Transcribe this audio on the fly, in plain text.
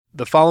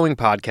The following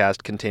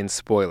podcast contains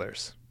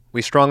spoilers.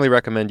 We strongly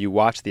recommend you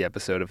watch the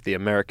episode of The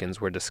Americans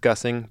we're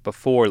discussing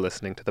before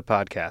listening to the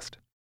podcast.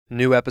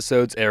 New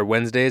episodes air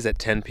Wednesdays at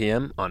 10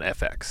 p.m. on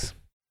FX.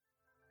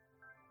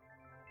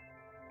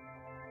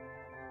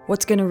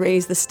 What's going to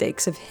raise the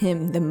stakes of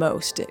him the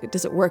most?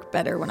 Does it work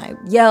better when I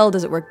yell?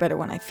 Does it work better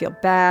when I feel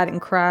bad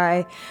and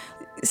cry?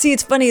 See,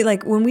 it's funny,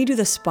 like when we do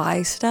the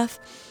spy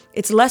stuff,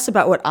 it's less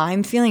about what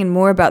I'm feeling and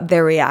more about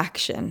their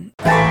reaction.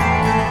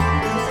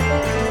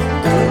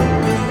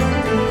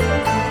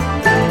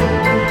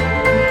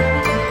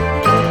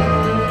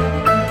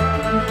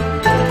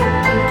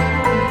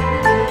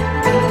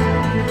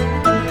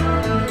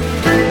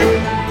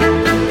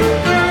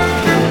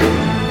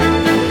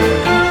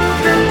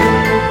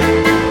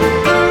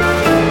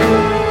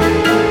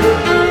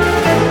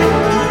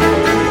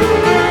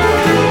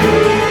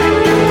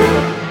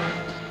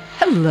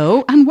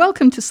 Hello and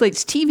welcome to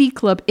Slate's TV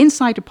Club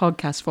Insider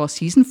Podcast for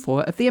Season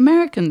 4 of The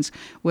Americans,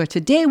 where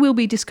today we'll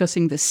be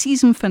discussing the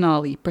season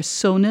finale,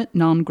 Persona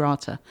Non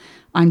Grata.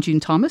 I'm June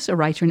Thomas, a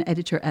writer and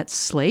editor at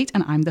Slate,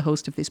 and I'm the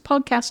host of this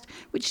podcast,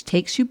 which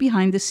takes you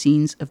behind the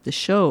scenes of the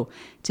show.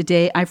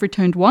 Today, I've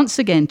returned once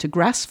again to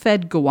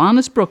grass-fed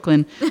Gowanus,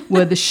 Brooklyn,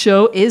 where the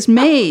show is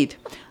made.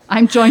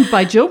 I'm joined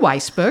by Joe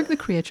Weisberg, the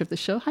creator of the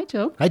show. Hi,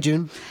 Joe. Hi,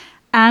 June.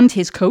 And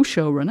his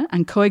co-showrunner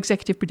and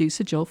co-executive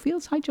producer, Joel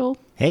Fields. Hi, Joel.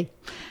 Hey.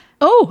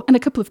 Oh, and a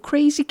couple of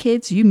crazy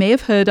kids you may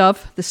have heard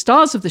of, the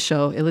stars of the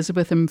show,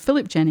 Elizabeth and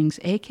Philip Jennings,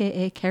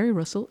 a.k.a. Kerry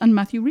Russell, and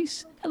Matthew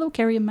Rhys. Hello,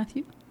 Kerry and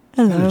Matthew.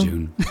 Hello.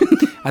 June.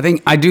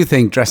 I do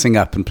think dressing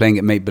up and playing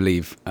at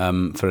make-believe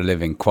for a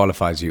living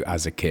qualifies you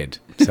as a kid.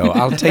 So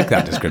I'll take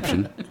that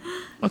description.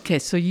 Okay,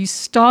 so you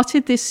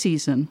started this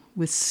season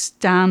with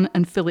Stan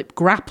and Philip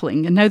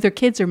grappling, and now their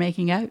kids are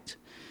making out.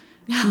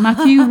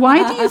 Matthew,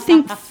 why do you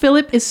think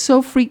Philip is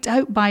so freaked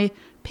out by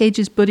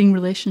Paige's budding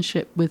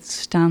relationship with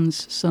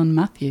Stan's son,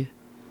 Matthew?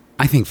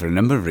 I think for a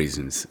number of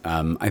reasons.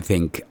 I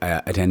think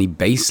at any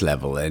base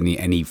level,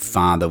 any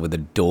father with a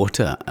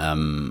daughter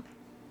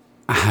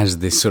has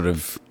this sort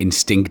of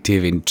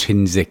instinctive,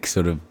 intrinsic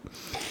sort of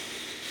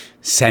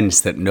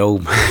sense that no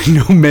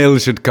male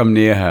should come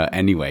near her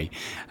anyway.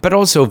 But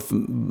also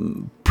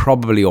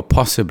probably or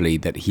possibly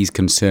that he's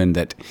concerned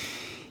that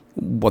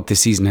what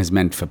this season has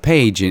meant for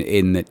Paige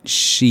in that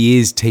she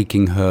is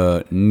taking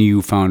her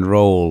newfound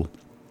role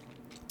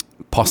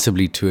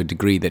possibly to a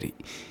degree that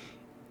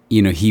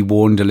he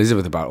warned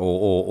Elizabeth about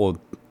or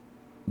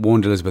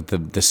warned Elizabeth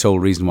the sole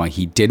reason why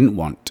he didn't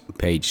want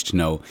Paige to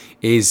know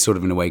is sort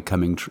of in a way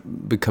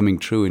becoming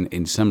true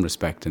in some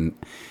respect, and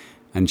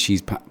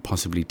she's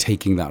possibly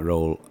taking that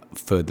role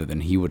further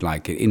than he would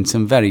like it in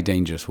some very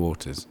dangerous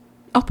waters.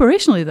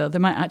 Operationally, though, there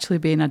might actually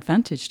be an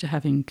advantage to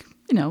having,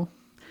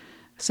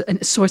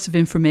 a source of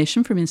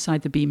information from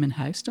inside the Beeman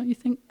house, don't you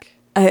think?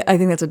 I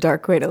think that's a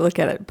dark way to look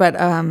at it. But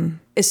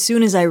as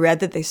soon as I read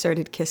that they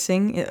started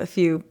kissing a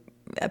few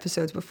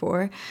episodes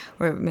before,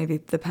 or maybe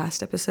the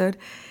past episode,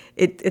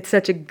 it's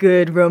such a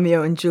good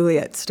Romeo and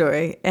Juliet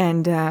story.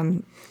 And,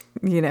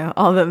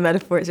 all the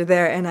metaphors are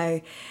there.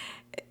 And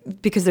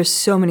because there's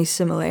so many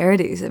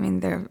similarities. I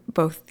mean, they're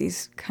both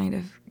these kind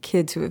of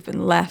kids who have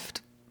been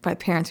left by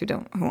parents who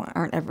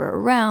aren't ever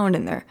around.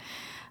 And there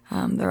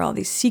are all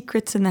these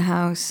secrets in the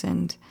house.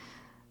 And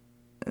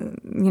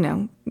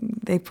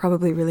they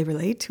probably really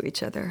relate to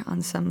each other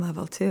on some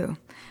level too.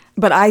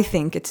 But I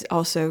think it's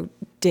also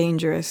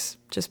dangerous,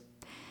 just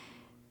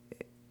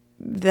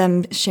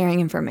them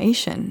sharing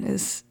information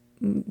is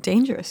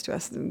dangerous to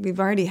us. We've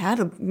already had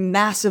a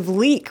massive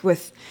leak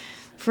with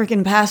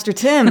freaking Pastor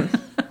Tim.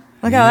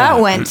 Look how that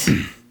went.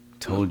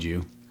 Told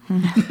you.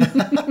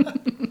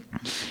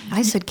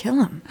 I said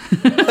kill him.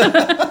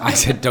 I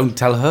said don't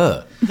tell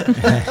her.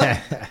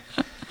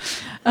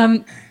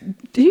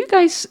 Do you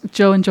guys,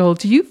 Joe and Joel,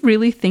 do you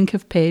really think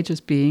of Paige as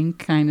being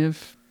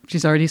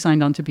she's already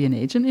signed on to be an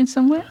agent in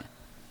some way?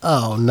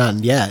 Oh,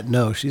 not yet.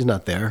 No, she's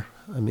not there.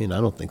 I mean, I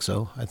don't think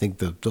so. I think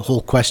the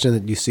whole question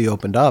that you see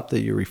opened up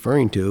that you're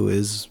referring to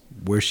is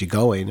where's she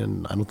going?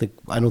 And I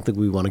don't think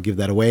we want to give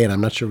that away. And I'm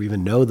not sure we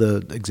even know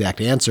the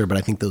exact answer, but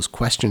I think those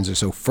questions are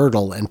so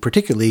fertile, and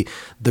particularly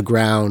the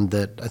ground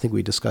that I think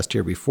we discussed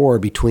here before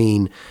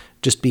between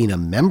just being a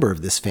member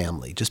of this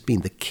family, just being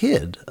the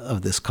kid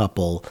of this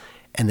couple,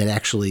 and then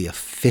actually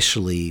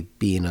officially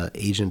being an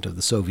agent of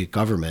the Soviet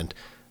government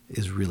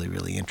is really,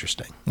 really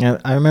interesting. Yeah,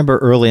 I remember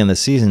early in the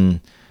season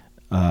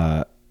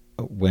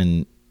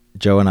when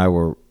Joe and I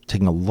were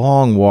taking a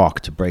long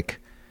walk to break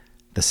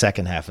the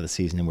second half of the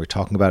season, and we were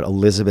talking about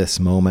Elizabeth's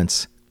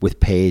moments with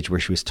Paige where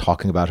she was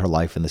talking about her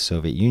life in the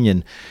Soviet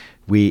Union.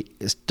 We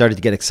started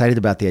to get excited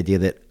about the idea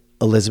that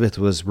Elizabeth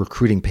was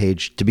recruiting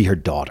Paige to be her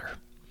daughter,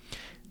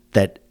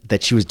 that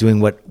she was doing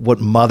what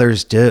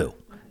mothers do.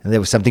 And there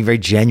was something very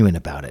genuine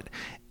about it.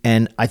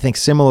 And I think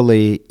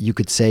similarly, you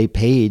could say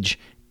Paige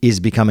is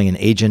becoming an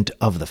agent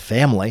of the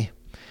family,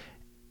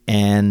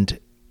 and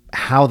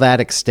how that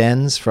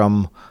extends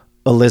from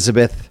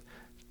Elizabeth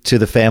to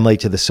the family,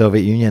 to the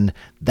Soviet Union.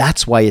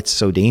 That's why it's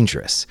so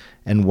dangerous.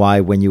 And why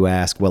when you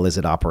ask, well, is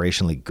it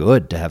operationally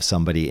good to have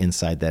somebody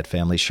inside that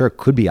family? Sure, it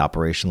could be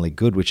operationally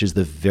good, which is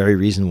the very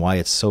reason why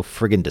it's so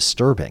friggin'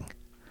 disturbing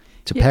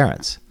to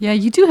parents. Yeah,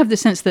 you do have the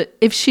sense that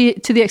if she,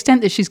 to the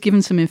extent that she's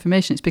given some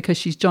information, it's because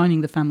she's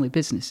joining the family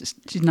business.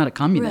 She's not a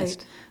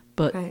communist, Right.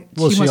 but Right.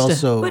 Well, she wants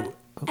also. But,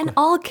 and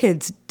all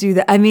kids do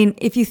that. I mean,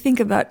 if you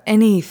think about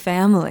any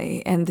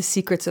family and the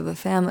secrets of a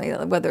family,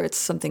 whether it's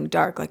something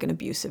dark like an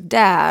abusive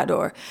dad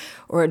or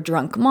a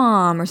drunk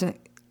mom or something,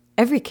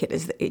 every kid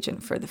is the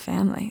agent for the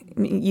family. I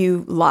mean,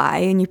 you lie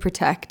and you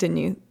protect,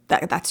 and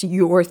that's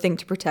your thing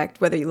to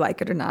protect, whether you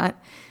like it or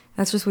not.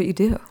 That's just what you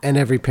do. And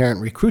every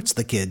parent recruits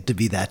the kid to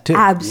be that too.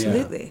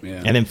 Absolutely.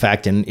 Yeah. And in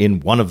fact, in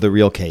one of the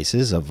real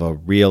cases of a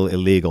real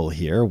illegal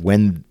here,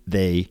 when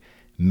they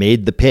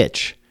made the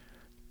pitch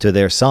to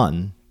their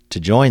son to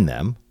join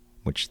them,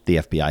 which the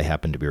FBI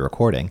happened to be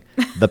recording,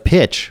 the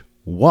pitch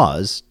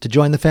was to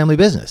join the family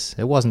business.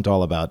 It wasn't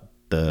all about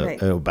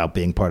Right. about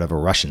being part of a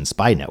Russian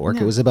spy network.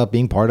 It was about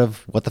being part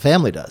of what the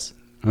family does.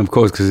 Of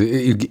course, because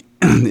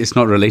it's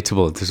not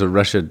relatable to sort of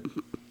Russia.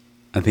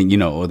 I think,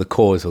 or the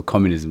cause or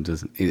communism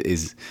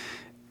is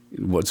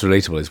what's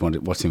relatable is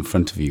what's in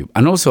front of you.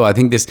 And also, I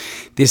think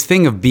this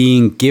thing of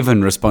being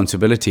given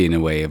responsibility in a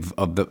way of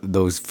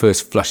those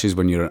first flushes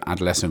when you're an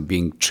adolescent,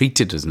 being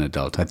treated as an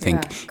adult, I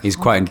think is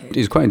quite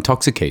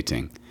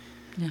intoxicating.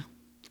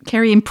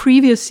 Kerry, in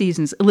previous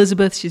seasons,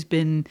 Elizabeth, she's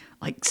been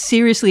like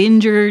seriously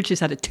injured. She's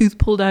had a tooth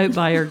pulled out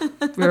by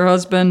her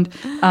husband.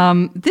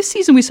 This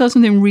season, we saw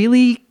something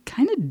really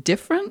kind of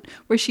different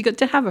where she got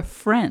to have a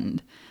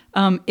friend.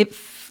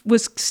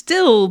 Was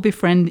still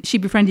she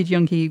befriended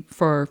Young-hee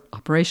for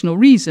operational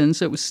reasons,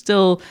 so it was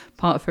still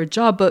part of her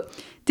job.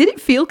 But did it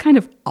feel kind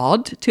of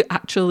odd to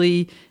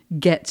actually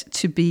get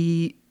to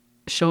be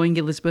showing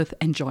Elizabeth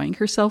enjoying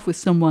herself with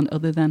someone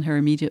other than her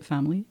immediate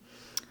family?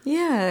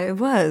 Yeah, it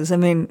was. I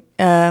mean,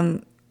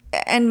 and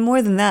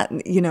more than that,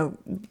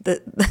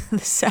 the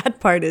sad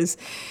part is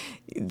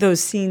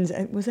those scenes.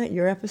 Was that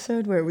your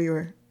episode where we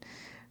were,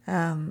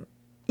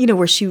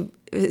 where she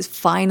is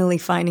finally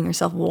finding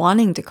herself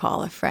wanting to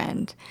call a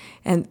friend,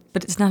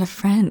 but it's not a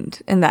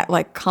friend, and that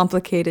like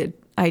complicated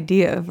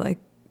idea of like,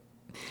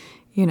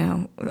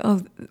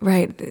 oh,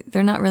 right,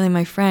 they're not really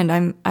my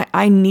friend.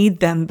 I need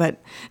them,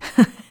 but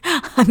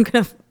I'm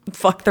gonna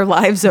fuck their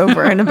lives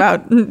over in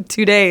about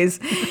 2 days.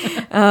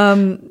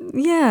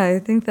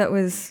 I think that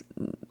was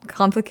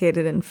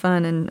complicated and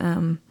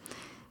fun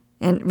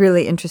and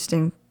really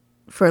interesting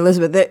for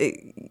Elizabeth.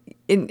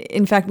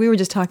 In fact, we were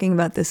just talking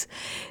about this.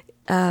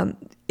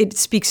 It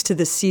speaks to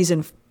this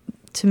season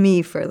to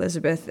me for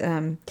Elizabeth.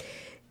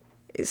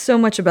 So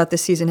much about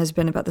this season has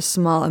been about the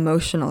small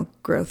emotional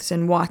growths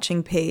and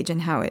watching Paige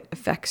and how it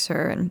affects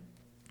her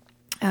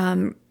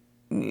and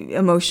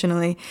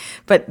emotionally.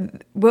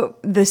 But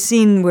the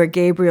scene where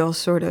Gabriel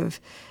sort of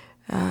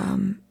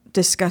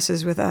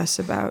discusses with us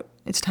about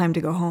it's time to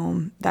go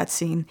home, that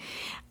scene,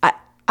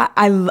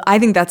 I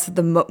think that's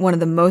one of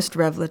the most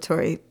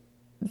revelatory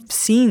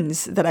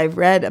scenes that I've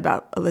read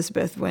about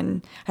Elizabeth.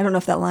 When I don't know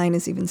if that line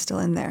is even still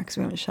in there because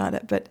we haven't shot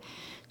it, but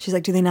she's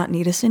like, do they not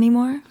need us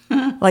anymore?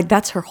 Like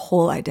that's her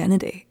whole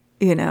identity,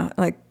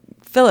 like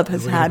Philip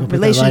has had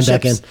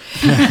relationships.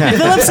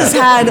 Phillips has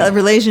had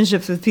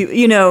relationships with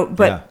people,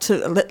 but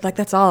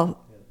that's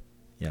all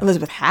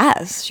Elizabeth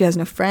has. She has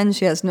no friends.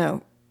 She has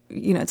no,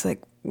 it's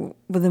like, well,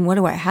 then what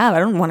do I have? I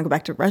don't want to go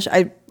back to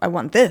Russia. I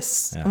want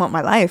this. I want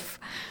my life.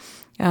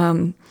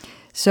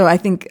 So I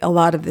think a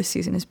lot of this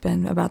season has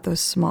been about those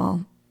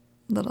small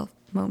little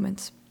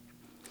moments.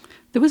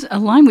 There was a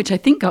line which I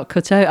think got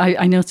cut out.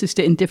 I noticed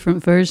it in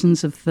different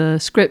versions of the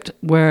script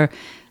where,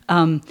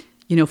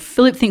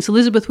 Philip thinks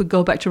Elizabeth would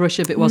go back to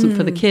Russia if it wasn't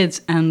for the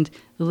kids, and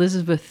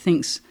Elizabeth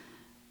thinks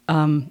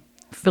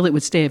Philip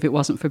would stay if it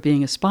wasn't for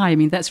being a spy. I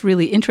mean, that's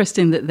really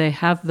interesting that they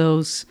have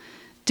those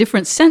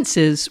different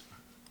senses.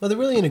 Well, they're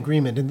really in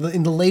agreement.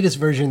 In the latest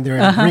version, they're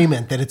in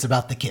agreement that it's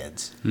about the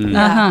kids.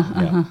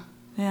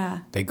 Yeah.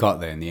 They got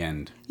there in the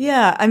end.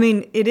 Yeah, I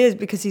mean, it is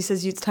because he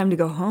says it's time to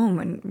go home,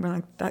 and we're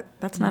like,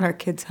 that's not our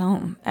kid's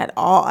home at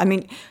all. I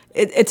mean,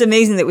 it's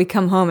amazing that we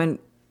come home and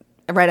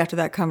right after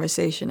that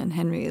conversation, and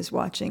Henry is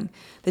watching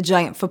the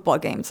giant football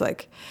games,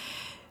 like,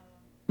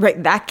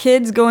 right, that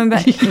kid's going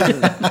back.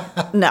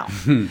 No,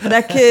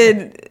 that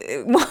kid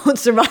won't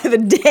survive a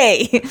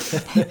day.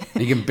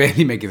 You can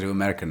barely make it through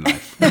American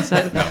life.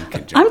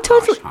 I'm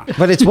totally.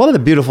 But it's one of the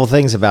beautiful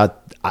things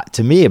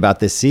to me about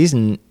this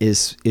season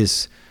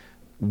is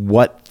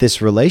what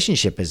this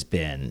relationship has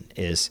been.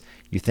 Is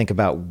you think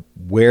about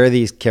where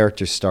these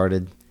characters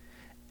started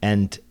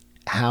and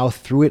how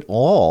through it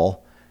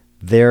all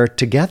they're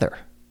together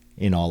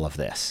in all of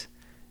this.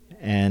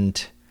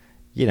 And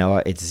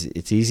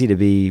it's easy to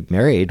be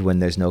married when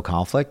there's no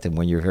conflict and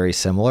when you're very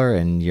similar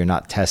and you're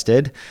not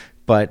tested.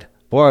 But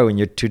boy, when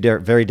you're two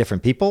very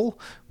different people,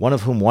 one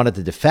of whom wanted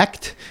to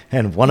defect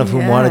and one of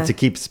whom wanted to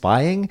keep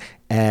spying,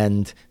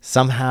 and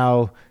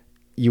somehow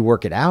you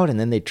work it out, and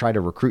then they try to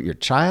recruit your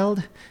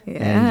child,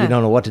 and you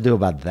don't know what to do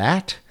about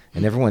that,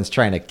 and everyone's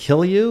trying to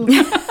kill you.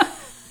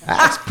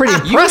 That's pretty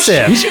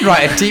impressive. You should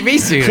write a TV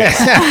series.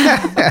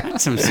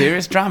 That's some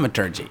serious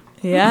dramaturgy.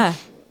 Yeah.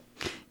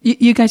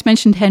 You guys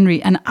mentioned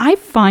Henry, and I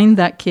find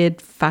that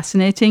kid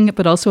fascinating,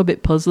 but also a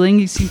bit puzzling.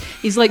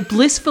 He's like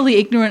blissfully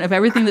ignorant of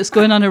everything that's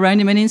going on around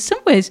him, and in some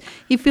ways,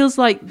 he feels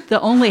like the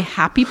only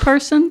happy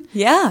person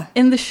Yeah.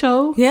 in the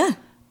show. Yeah.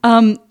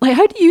 Like,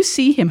 how do you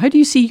see him? How do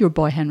you see your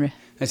boy Henry?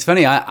 It's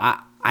funny. I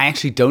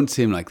actually don't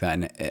see him like that,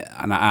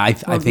 and I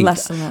think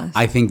less and less.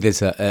 I think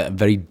there's a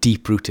very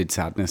deep rooted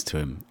sadness to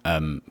him.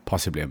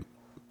 Possibly, I'm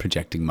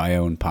projecting my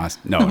own past.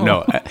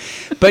 No.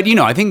 But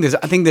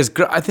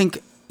I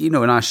think in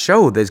our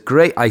show there's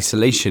great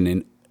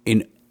isolation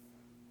in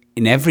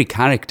every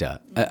character.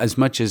 As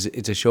much as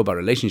it's a show about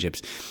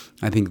relationships,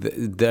 I think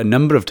that a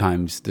number of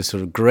times the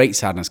sort of great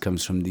sadness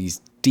comes from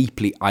these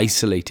deeply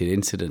isolated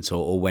incidents,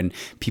 or when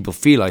people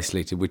feel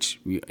isolated,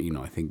 which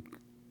I think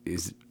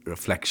is a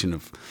reflection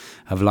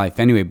of life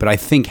anyway. But I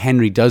think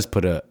Henry does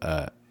put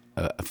a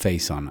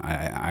face on.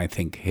 I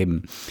think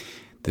him,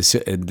 the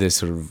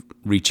sort of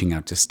reaching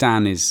out to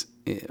Stan is.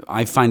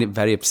 I find it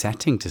very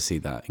upsetting to see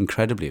that,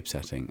 incredibly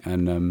upsetting,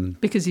 and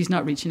Because he's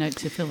not reaching out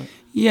to Philip.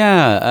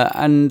 yeah,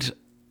 and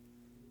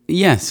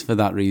yes, for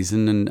that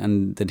reason,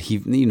 and that he,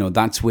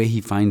 that's where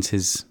he finds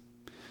his,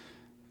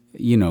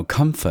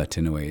 comfort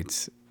in a way.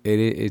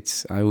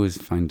 It's I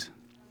always find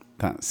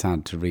that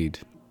sad to read.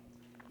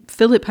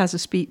 Philip has a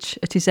speech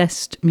at his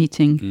EST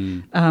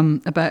meeting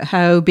about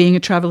how being a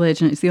travel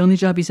agent is the only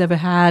job he's ever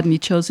had, and he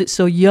chose it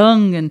so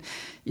young, and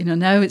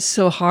now it's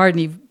so hard, and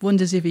he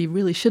wonders if he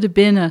really should have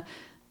been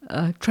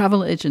a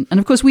travel agent. And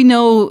of course, we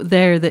know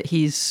there that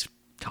he's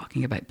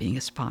talking about being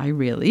a spy.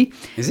 Really,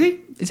 Is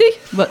he? is he?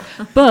 But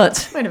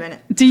Wait a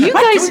minute. do you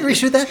Can guys we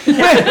reshoot that?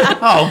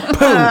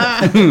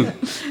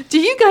 do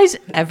you guys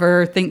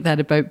ever think that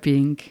about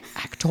being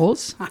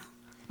actors?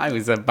 I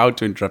was about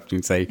to interrupt you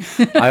and say,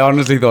 I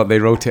honestly thought they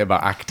wrote it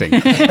about acting.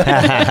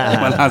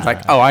 Well, I was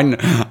like, I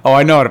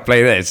know how to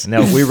play this.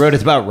 No, we wrote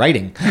it about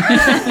writing.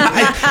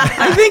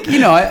 I think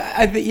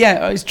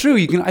yeah, it's true.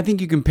 I think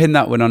you can pin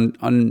that one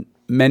on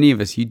many of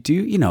us. You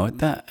do,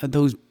 at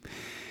those,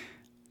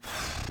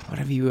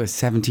 whatever you were,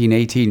 17,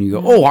 18,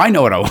 you go, I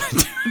know what I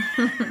want.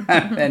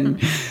 and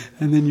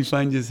then you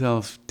find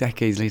yourself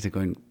decades later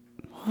going,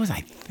 what was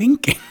I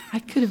thinking? I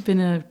could have been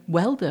a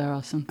welder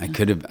or something. I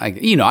could have, I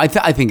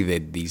think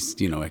that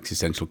these,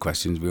 existential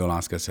questions we all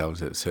ask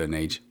ourselves at a certain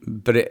age.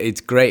 But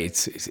it's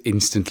great. It's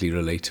instantly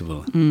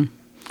relatable.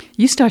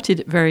 You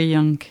started very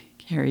young,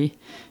 Carrie.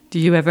 Do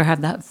you ever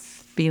have that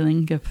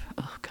feeling of,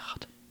 oh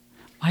God,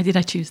 why did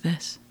I choose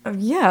this?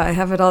 Yeah, I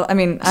have it all. I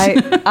mean,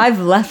 I've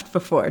left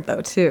before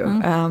though too,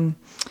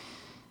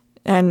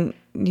 and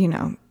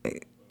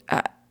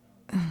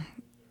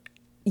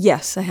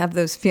yes, I have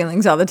those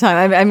feelings all the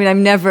time. I mean,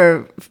 I'm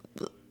never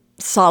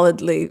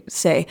solidly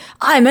say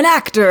I'm an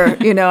actor.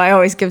 I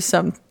always give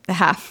some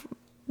half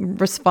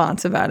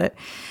response about it.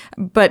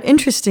 But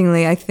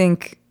interestingly, I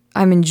think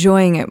I'm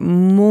enjoying it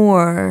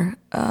more.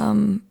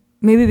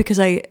 Maybe because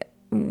I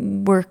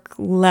work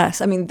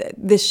less. I mean,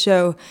 this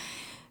show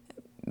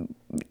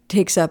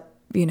takes up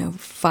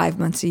 5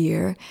 months a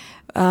year,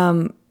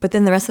 but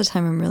then the rest of the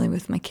time I'm really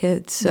with my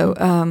kids.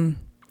 So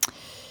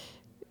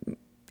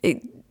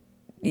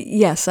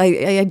yes,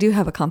 I do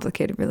have a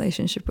complicated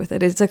relationship with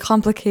it. It's a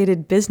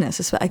complicated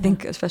business. I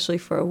think, especially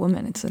for a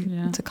woman, it's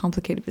a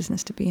complicated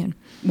business to be in.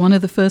 One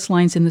of the first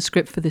lines in the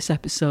script for this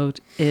episode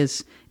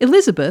is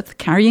Elizabeth,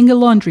 carrying a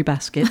laundry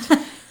basket,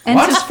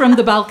 enters from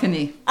the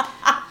balcony.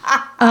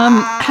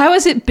 How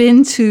has it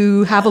been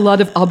to have a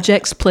lot of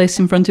objects placed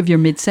in front of your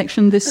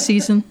midsection this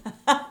season?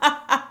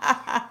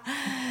 I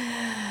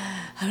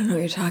don't know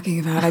what you're talking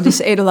about. I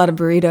just ate a lot of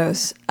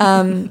burritos.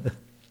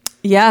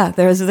 Yeah,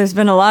 there's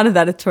been a lot of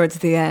that towards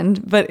the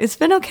end, but it's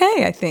been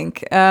okay, I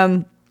think.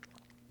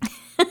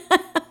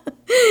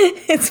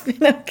 It's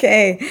been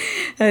okay.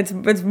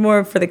 It's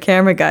more for the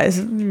camera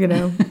guys,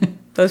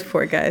 those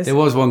poor guys. There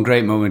was one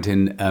great moment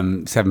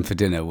in 7 for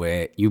Dinner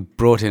where you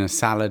brought in a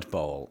salad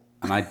bowl.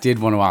 And I did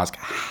want to ask,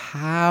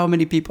 how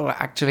many people are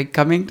actually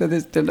coming to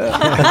this dinner?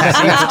 There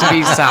seems to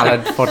be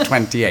salad for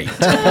 28.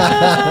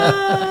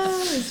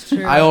 It's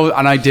true.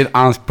 I did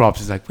ask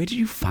props, it's like, where did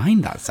you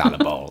find that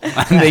salad bowl?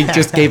 And they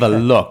just gave a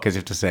look as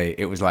if to say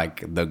it was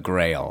like the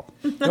grail.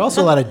 There are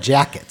also a lot of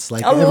jackets.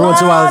 Like A every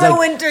once in a while,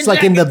 lot of it's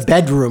like in the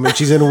bedroom and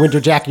she's in a winter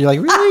jacket. You're like,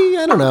 really?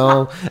 I don't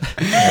know.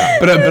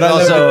 But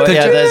also,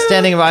 the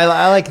standing.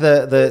 I like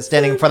the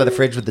standing in front of the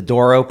fridge with the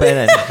door open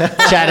and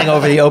chatting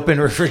over the open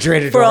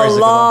refrigerator For doors. a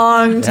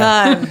long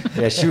time.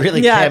 Yeah, she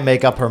really can't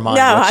make up her mind.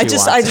 No, what I she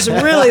just wants.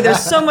 really,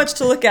 there's so much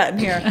to look at in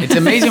here. It's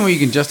amazing what you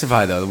can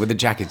justify though with the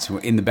jackets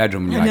in the bedroom.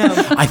 And you're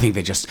like, I think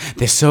they're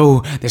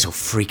so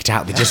freaked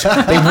out. They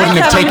wouldn't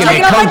have taken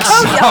their coats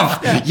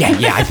off.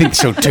 Yeah, I think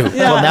so too.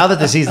 Well, now that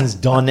the season's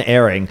done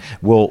airing,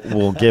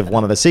 we'll give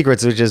one of the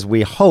secrets, which is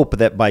we hope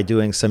that by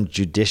doing some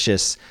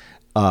judicious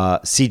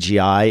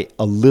CGI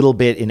a little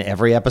bit in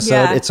every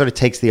episode, it sort of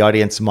takes the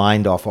audience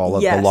mind off all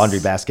of the laundry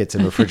baskets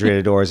and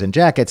refrigerator doors and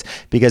jackets,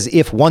 because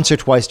if once or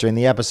twice during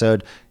the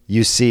episode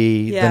you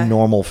see the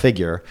normal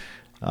figure,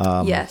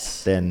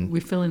 Yes. then We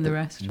fill in the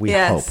rest.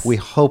 we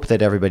hope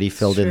that everybody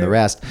filled in the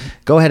rest.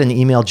 Go ahead and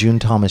email June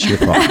Thomas your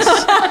thoughts.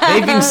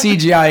 They've been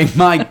CGIing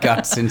my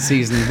guts in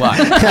season 1.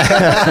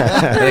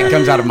 But it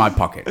comes out of my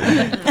pocket.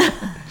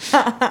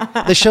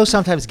 The show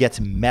sometimes gets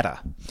meta,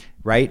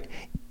 right?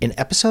 In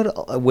episode,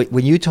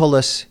 when you told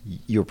us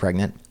you were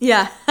pregnant,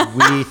 Yeah.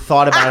 we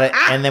thought about it,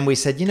 and then we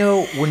said,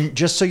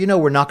 just so you know,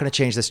 we're not going to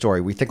change the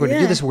story. We think we're going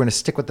to do this. We're going to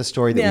stick with the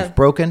story that we've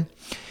broken.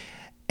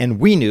 And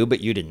we knew,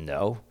 but you didn't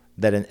know,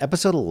 that in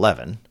episode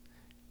 11,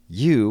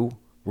 you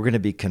were going to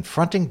be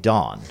confronting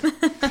Dawn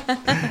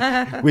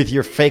with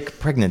your fake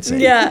pregnancy.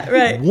 Yeah,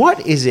 right.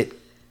 What is it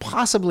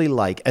possibly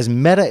like, as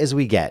meta as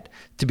we get,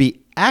 to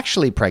be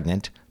actually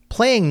pregnant,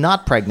 playing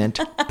not pregnant,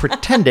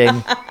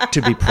 pretending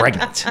to be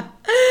pregnant?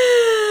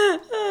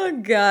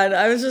 Oh, God.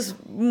 I was just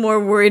more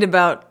worried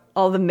about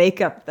all the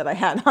makeup that I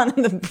had on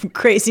in the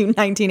crazy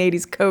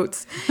 1980s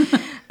coats.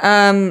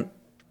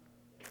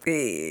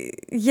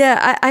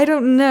 Yeah, I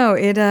don't know.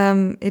 It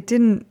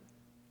didn't...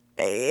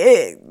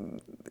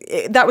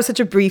 that was such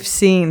a brief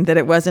scene that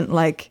it wasn't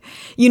like...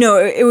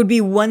 it would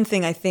be one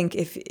thing, I think,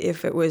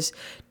 if it was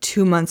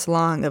 2 months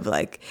long of,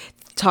 like,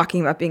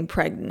 talking about being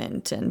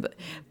pregnant.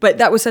 But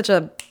that was such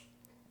a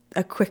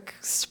quick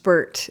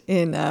spurt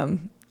in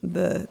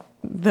the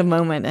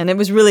moment, and it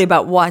was really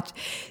about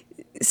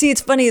See,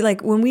 it's funny,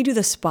 like when we do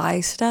the spy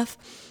stuff,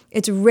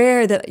 it's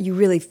rare that you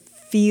really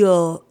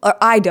feel, or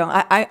I don't.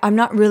 I'm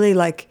not really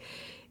like.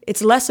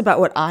 It's less about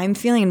what I'm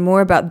feeling and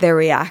more about their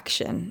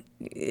reaction,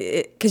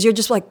 because you're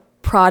just like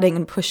prodding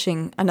and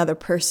pushing another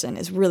person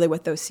is really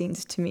what those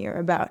scenes to me are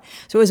about.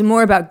 So it was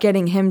more about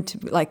getting him to,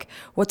 like,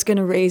 what's going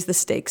to raise the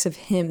stakes of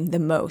him the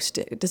most?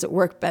 Does it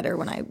work better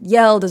when I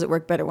yell? Does it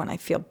work better when I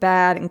feel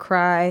bad and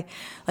cry?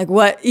 Like,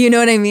 what, you know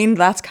what I mean?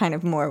 That's kind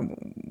of more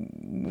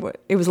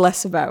what, it was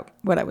less about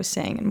what I was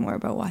saying and more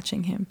about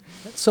watching him.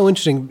 That's so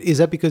interesting. Is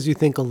that because you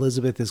think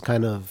Elizabeth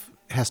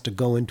has to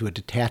go into a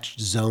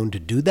detached zone to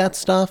do that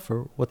stuff,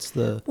 or what's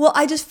the... Well,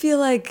 I just feel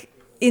like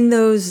in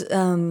those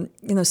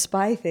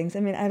spy things,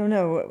 I mean, I don't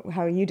know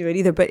how you do it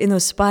either, but in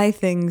those spy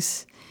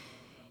things,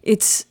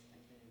 it's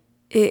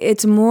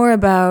more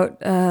about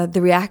the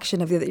reaction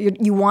of the other.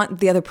 You want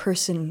the other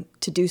person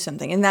to do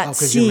something. In that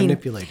scene, 'cause you're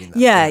manipulating them.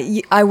 Yeah,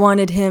 I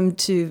wanted him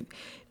to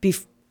be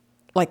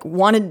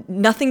wanted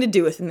nothing to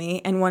do with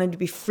me and wanted to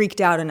be freaked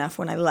out enough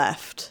when I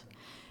left.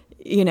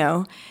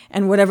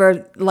 And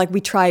whatever, like,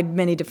 we tried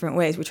many different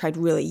ways. We tried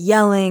really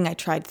yelling. I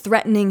tried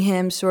threatening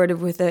him sort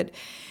of with it.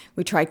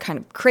 We tried kind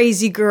of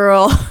crazy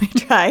girl. We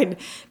tried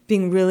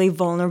being really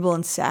vulnerable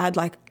and sad.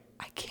 Like,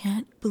 I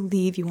can't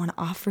believe you want to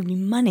offer me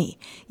money.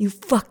 You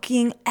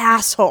fucking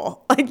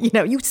asshole. Like,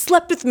 you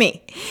slept with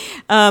me.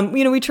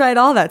 We tried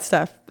all that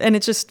stuff. And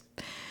it just,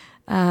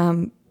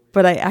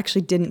 but I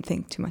actually didn't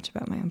think too much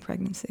about my own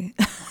pregnancy.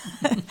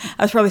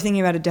 I was probably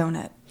thinking about a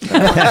donut.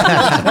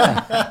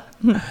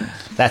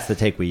 That's the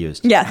take we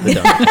used. Yeah.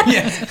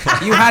 Yes.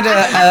 You had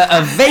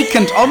a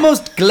vacant,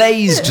 almost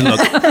glazed look.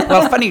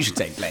 Well, funny you should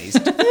say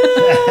glazed.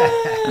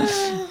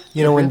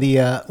 When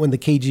the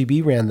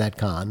KGB ran that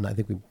con, I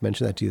think we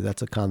mentioned that to you.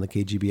 That's a con the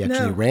KGB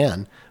actually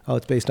ran. Oh,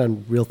 it's based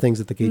on real things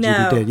that the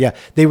KGB did. Yeah,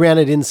 they ran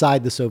it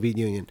inside the Soviet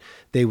Union.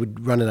 They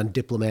would run it on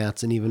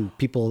diplomats, and even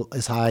people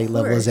as high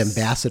level as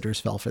ambassadors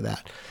fell for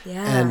that.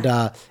 Yeah. And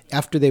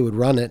after they would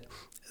run it,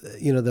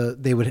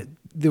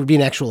 there would be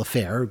an actual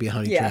affair, it would be a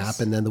honey trap,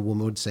 and then the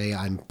woman would say,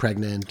 "I'm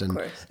pregnant, and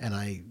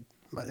I'm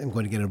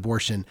going to get an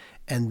abortion,"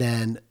 and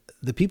then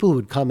the people who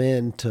would come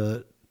in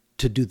to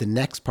do the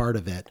next part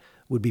of it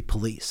would be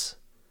police.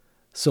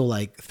 So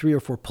like 3 or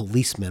 4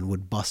 policemen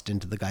would bust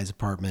into the guy's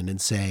apartment and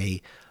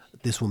say,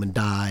 this woman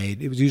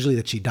died. It was usually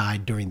that she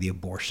died during the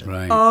abortion.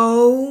 Right.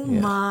 Oh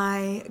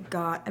my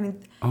God. I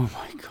mean. Oh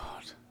my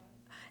God.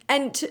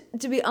 And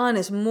to be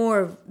honest, more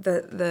of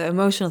the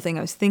emotional thing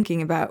I was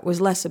thinking about was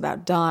less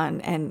about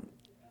Dawn and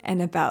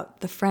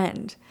about the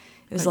friend.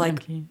 It was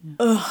like,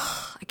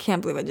 ugh, I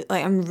can't believe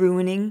I'm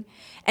ruining.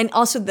 And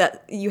also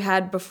that you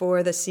had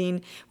before the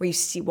scene where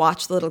you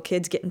watch the little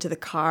kids get into the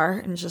car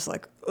and it's just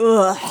like,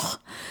 ugh.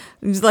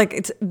 It's like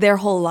it's their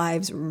whole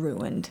lives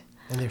ruined.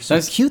 And they're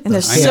so cute. And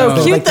they're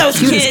so cute, like those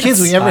the cutest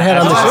kids we ever had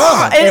on the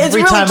show.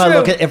 Every time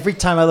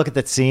I look at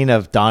that scene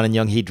of Don and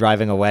Young Hee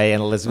driving away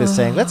and Elizabeth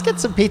saying, "Let's get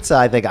some pizza,"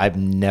 I think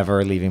I'm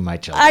never leaving my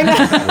children. I know.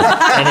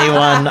 With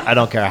anyone, I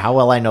don't care how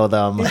well I know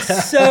them.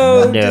 It's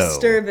so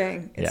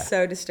disturbing. It's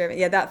so disturbing.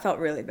 Yeah, that felt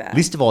really bad.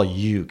 Least of all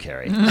you,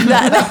 Carrie.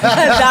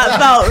 that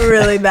felt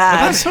really bad.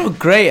 But that's so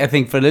great, I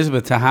think, for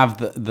Elizabeth to have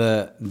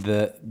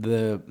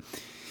the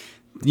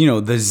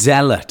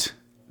zealot.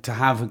 To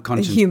have a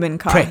conscience human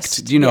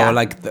cost. pricked,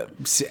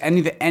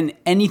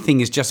 anything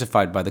is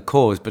justified by the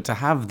cause, but to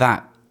have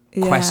that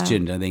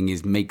questioned, I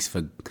think, makes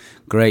for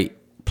great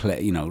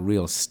play,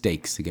 real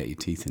stakes to get your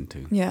teeth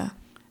into. Yeah.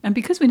 And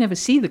because we never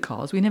see the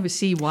cause, we never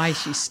see why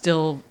she's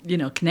still,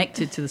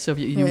 connected to the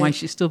Soviet Union, why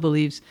she still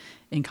believes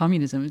in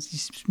communism. It's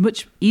just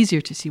much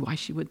easier to see why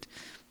she would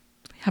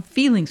have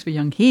feelings for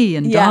Young Hee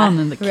and Don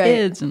and the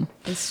kids. And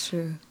it's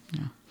true.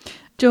 Yeah.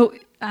 Joe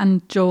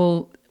and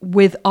Joel,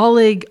 with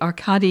Oleg,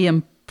 Arkady,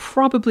 and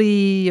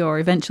probably, or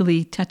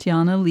eventually,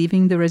 Tatiana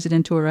leaving the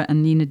Rezidentura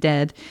and Nina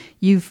dead,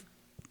 you've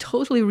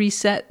totally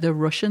reset the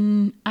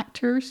Russian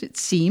actors, it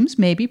seems,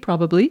 maybe,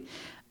 probably.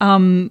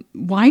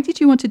 Why did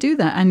you want to do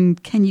that?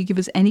 And can you give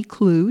us any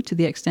clue, to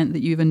the extent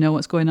that you even know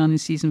what's going on in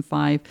season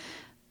 5,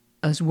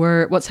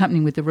 what's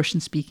happening with the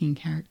Russian-speaking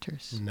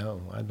characters?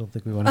 No, I don't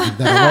think we want to give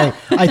that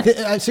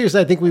away. Seriously,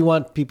 I think we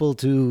want people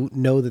to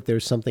know that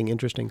there's something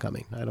interesting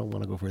coming. I don't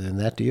want to go further than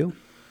that. Do you?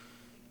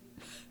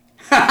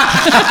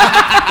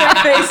 Their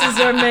faces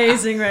are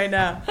amazing right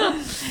now.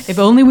 If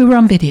only we were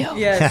on video.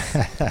 Yes.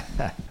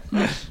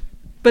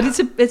 But it's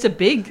a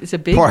big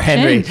Poor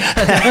Henry. change.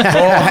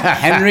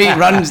 Henry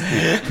runs.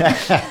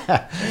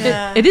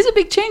 It is a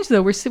big change,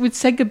 though. We've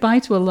said goodbye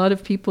to a lot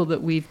of people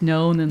that we've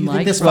known and You think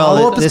liked. this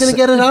follow-up is going to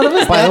get it out of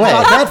us? By the way,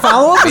 that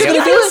follow-up is going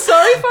to do it?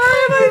 Sorry for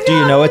him. do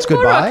you know it's Poor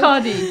goodbye?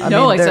 Arkady.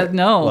 No, I said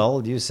no.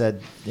 Well, you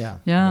said, yeah.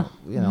 Yeah,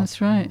 You know,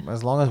 that's right.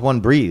 As long as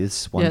one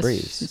breathes, one Yes,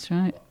 breathes. that's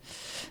right.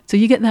 So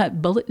you get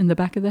that bullet in the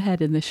back of the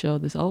head in this show.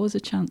 There's always a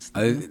chance.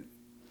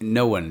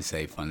 No one's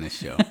safe on this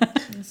show.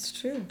 It's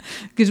true.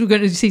 Because we're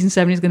going to season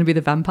 7 is going to be the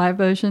vampire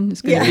version.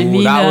 It's going to be Ooh,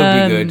 Nina. that would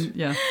be and- good.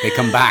 Yeah. They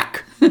come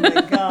back.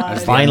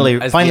 God.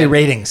 Finally, As the-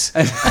 ratings.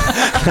 as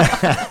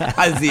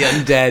the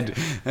undead,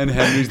 and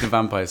Henry's the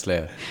vampire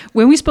slayer.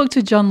 When we spoke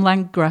to John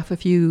Landgraf a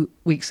few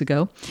weeks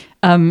ago,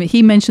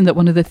 he mentioned that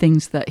one of the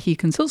things that he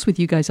consults with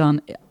you guys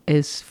on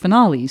is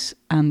finales.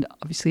 And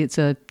obviously it's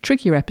a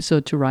trickier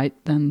episode to write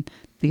than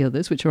the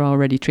others, which are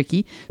already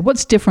tricky.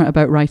 What's different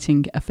about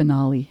writing a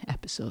finale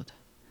episode?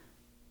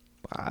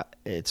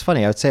 It's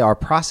funny. I would say our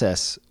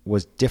process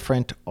was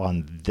different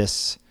on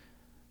this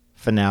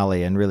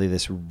finale and really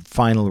this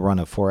final run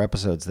of 4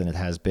 episodes than it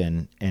has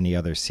been any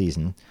other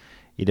season.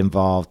 It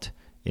involved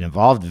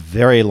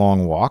very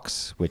long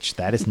walks, which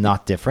that is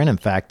not different. In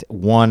fact,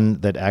 one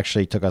that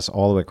actually took us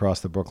all the way across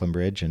the Brooklyn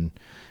Bridge and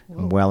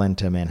well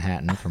into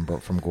Manhattan from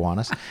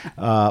Gowanus.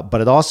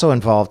 But it also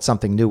involved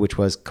something new, which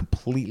was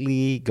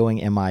completely going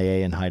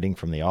MIA and hiding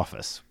from the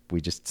office. We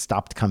just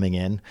stopped coming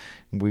in.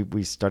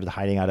 We started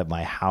hiding out at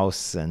my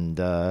house and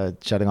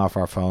shutting off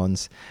our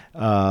phones.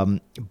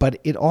 But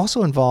it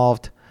also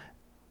involved,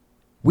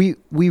 we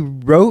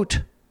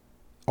wrote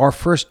our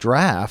first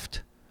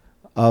draft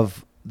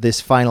of this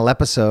final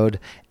episode,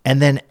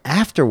 and then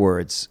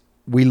afterwards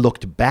we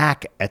looked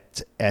back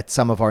at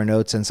some of our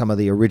notes and some of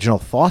the original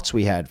thoughts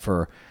we had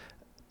for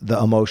the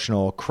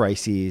emotional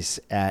crises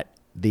at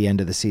the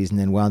end of the season,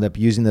 and wound up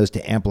using those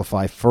to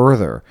amplify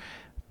further.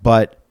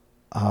 But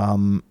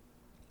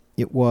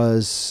it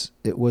was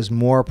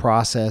more a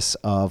process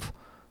of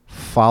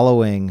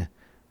following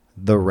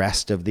the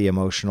rest of the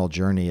emotional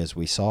journey as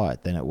we saw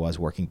it than it was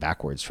working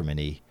backwards from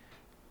any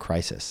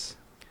crisis.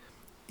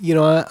 You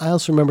know, I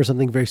also remember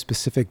something very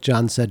specific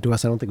John said to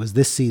us. I don't think it was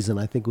this season.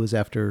 I think it was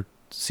after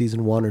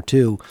season 1 or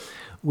 2,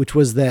 which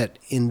was that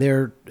in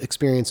their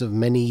experience of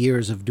many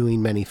years of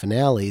doing many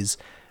finales,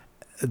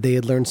 they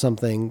had learned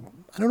something.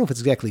 I don't know if it's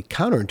exactly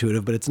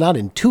counterintuitive, but it's not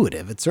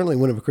intuitive. It certainly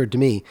wouldn't have occurred to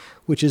me,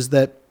 which is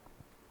that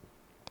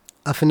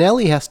a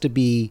finale has to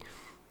be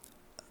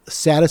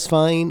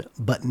satisfying,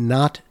 but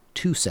not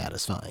too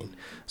satisfying.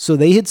 So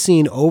they had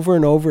seen over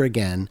and over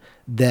again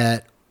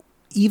that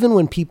even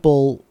when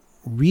people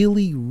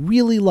really,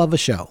 really love a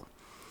show,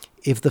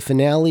 if the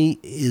finale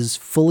is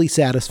fully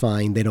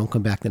satisfying, they don't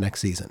come back the next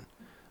season.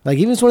 Like,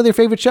 even if it's one of their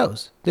favorite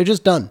shows, they're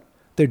just done.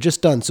 They're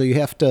just done. So you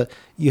have to,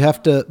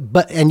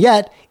 and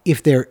yet,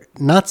 if they're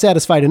not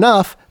satisfied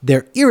enough,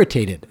 they're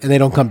irritated and they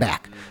don't come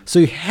back. So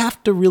you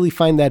have to really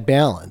find that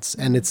balance,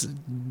 and it's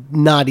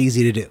not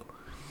easy to do.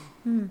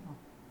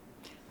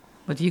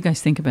 What do you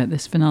guys think about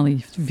this finale?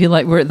 Do you feel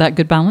like we're at that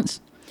good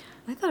balance?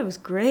 I thought it was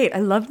great. I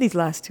loved these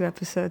last 2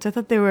 episodes. I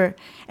thought they were,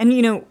 and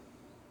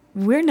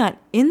we're not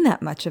in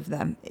that much of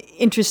them.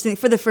 Interesting,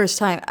 for the first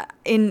time,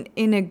 in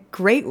a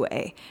great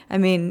way. I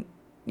mean,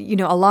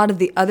 a lot of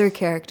the other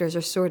characters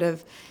are sort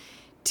of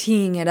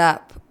teeing it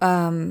up.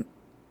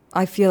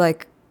 I feel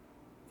like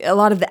a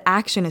lot of the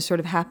action is sort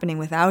of happening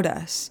without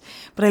us.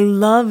 But I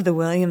love the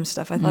Williams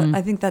stuff.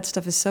 I think that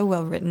stuff is so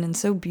well written and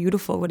so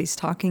beautiful, what he's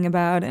talking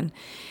about, and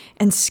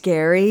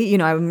scary.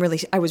 I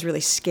was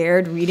really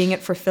scared reading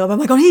it for Philip. I'm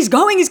like, he's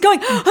going.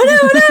 Oh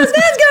no, his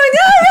man's going.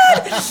 Oh,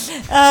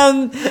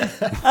 run!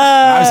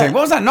 I was like,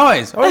 what was that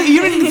noise? Oh,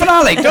 you're in the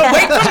finale. Don't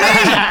wait for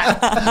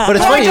me. But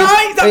it's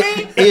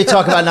funny, you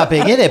talk about not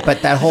being in it,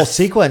 but that whole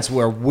sequence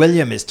where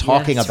William is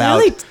talking about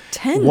really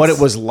tense. what it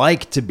was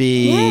like to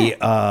be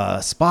a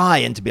spy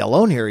and to be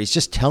alone here. He's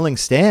just telling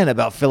Stan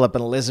about Philip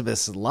and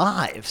Elizabeth's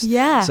lives.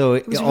 Yeah. So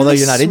it was although really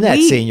you're not in that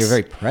sweet. scene, you're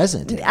very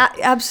present.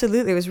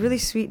 Absolutely. It was really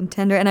sweet and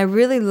tender. And I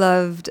really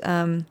loved,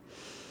 I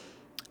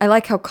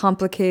like how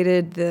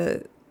complicated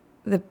the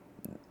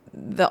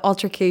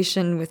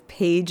altercation with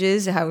Paige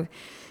is, how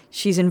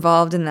she's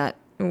involved in that,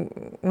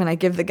 when I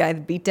give the guy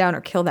the beatdown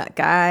or kill that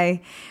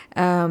guy.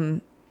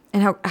 And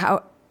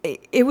how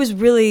it was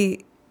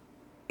really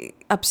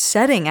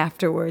upsetting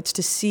afterwards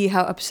to see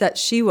how upset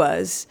she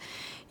was,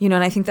 and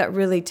I think that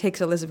really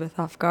takes Elizabeth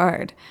off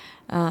guard.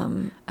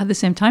 At the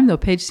same time, though,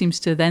 Paige seems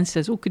to then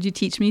says, could you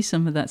teach me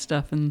some of that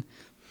stuff? And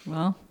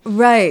Well,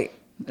 Right.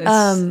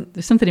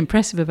 there's something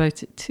impressive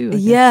about it too. I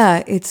guess.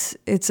 Yeah, it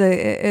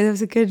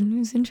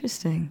was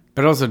interesting.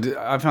 But also,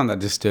 I found that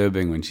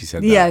disturbing when she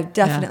said that. Yeah,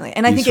 definitely.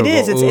 And I You think it sort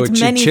is. of go, It's "Oh, it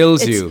many.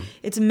 chills it's, you."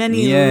 It's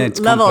many Yeah, it's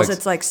levels. complex.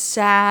 It's like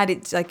sad.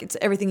 It's like it's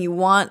everything you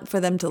want for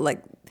them to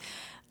like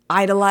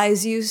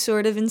idolize you,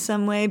 sort of in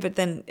some way. But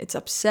then it's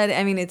upsetting.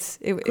 I mean, it's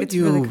Could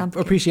really you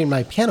complicated. appreciate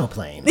my piano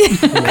playing?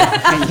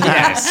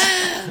 Yes.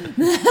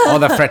 Or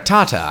the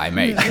frittata I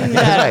make. That's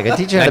right. I can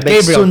teach you how That to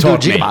make Gabriel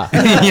taught me. sundujiba.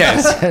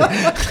 Yes.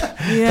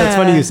 Yeah. That's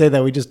funny you say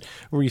that. We just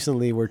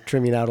recently were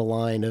trimming out a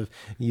line of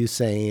you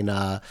saying,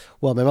 well,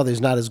 my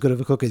mother's not as good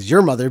of a cook as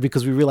your mother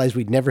because we realized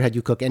we'd never had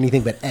you cook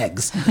anything but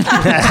eggs.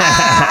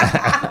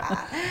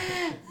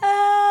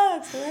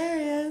 That's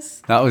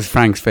hilarious. That was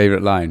Frank's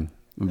favorite line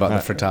about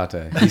the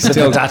frittata. He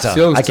still,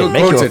 Frittata. I can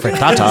make quotes you a it.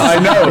 frittata. I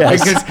know,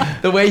 Yes.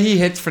 because the way he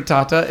hits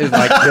frittata is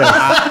like,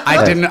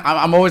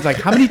 I'm always like,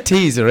 how many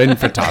T's are in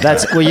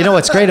frittata? Well, you know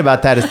what's great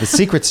about that is the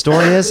secret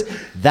story is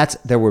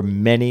there were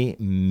many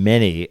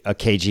a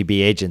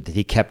KGB agent that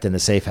he kept in the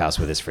safe house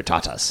with his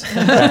frittatas.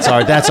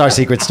 That's our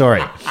secret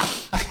story.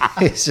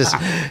 It's just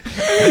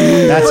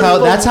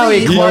that's how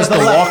he closed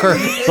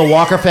the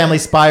Walker family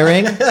spy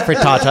ring.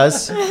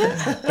 Frittatas,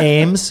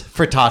 Ames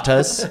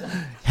frittatas,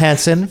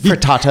 Hansen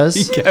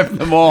frittatas. Kept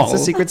them all.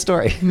 It's a secret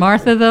story.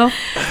 Martha though,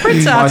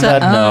 frittata. Martha,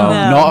 no.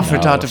 Not a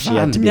frittata She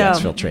had to fan. be No.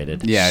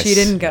 exfiltrated. Yes. She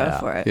didn't go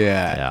for it.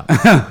 Yeah.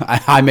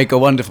 I make a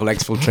wonderful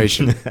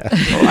exfiltration.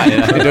 I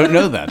don't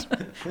know that.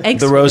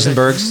 Eggs. The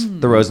Rosenbergs,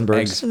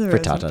 Eggs.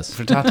 frittatas.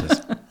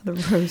 Frittatas. The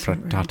rose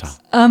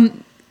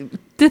Frittata.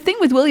 The thing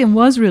with William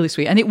was really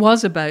sweet, and it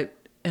was about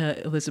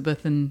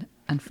Elizabeth and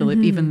Philip,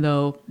 even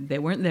though they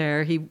weren't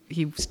there.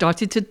 He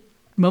started to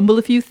mumble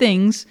a few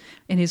things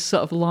in his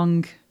sort of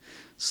long,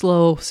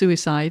 slow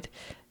suicide.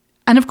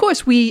 And of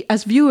course, we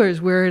as viewers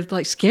were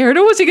like scared.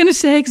 Oh, what's he going to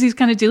say? Because he's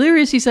kind of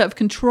delirious. He's out of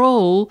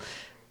control.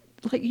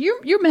 Like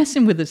you're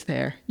messing with us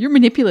there. You're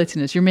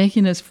manipulating us. You're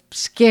making us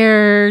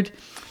scared.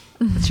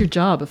 It's your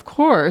job, of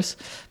course.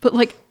 But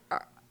like,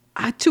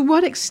 to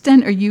what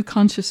extent are you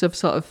conscious of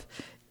sort of?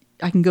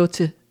 I can go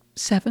to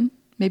 7,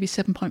 maybe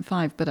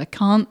 7.5, but I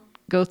can't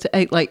go to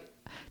 8. Like,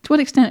 to what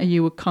extent are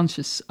you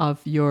conscious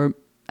of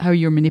how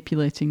you're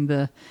manipulating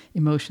the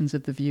emotions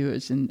of the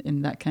viewers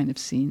in that kind of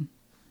scene?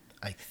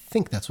 I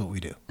think that's what we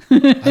do.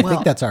 I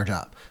think that's our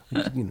job.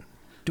 You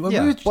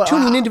know, we're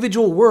tuning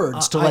individual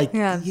words to like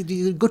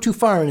you go too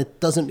far and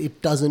it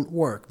doesn't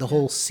work. The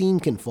whole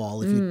scene can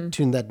fall if you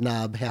tune that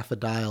knob half a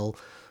dial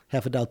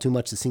too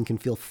much. The scene can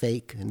feel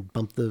fake and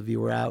bump the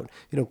viewer out.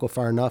 You don't go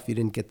far enough, you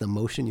didn't get the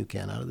emotion you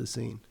can out of the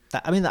scene.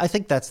 I mean, I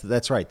think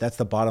that's right. That's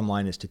the bottom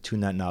line, is to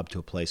tune that knob to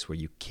a place where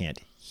you can't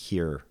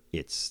hear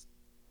it's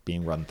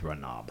being run through a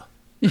knob.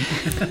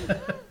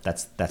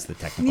 That's the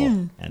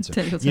technical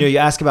answer. You know, you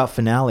ask about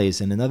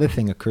finales, and another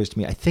thing occurs to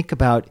me. I think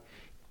about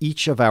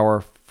each of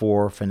our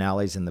 4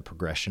 finales and the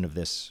progression of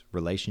this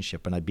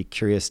relationship, and I'd be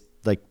curious,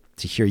 like,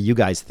 to hear you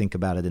guys think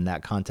about it in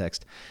that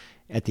context.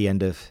 At the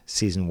end of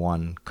season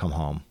 1, come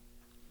home,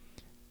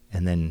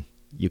 and then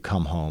you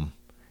come home,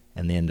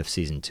 and the end of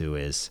season 2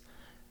 is,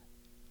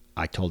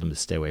 I told him to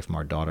stay away from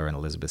our daughter, and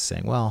Elizabeth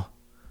saying, well,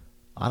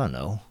 I don't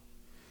know,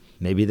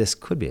 maybe this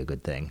could be a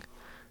good thing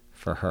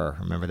for her.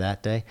 Remember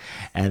that day?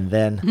 And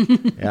then,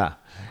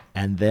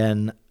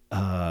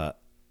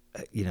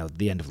 you know,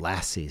 the end of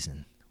last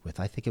season with,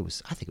 I think it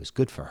was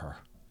good for her.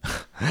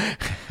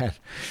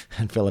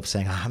 and Philip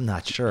saying, I'm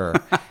not sure.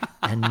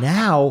 And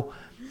now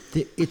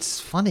it's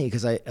funny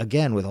because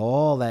again, with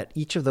all that,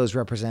 each of those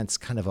represents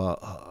kind of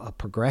a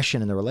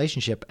progression in the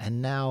relationship.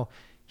 And now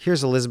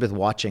here's Elizabeth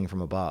watching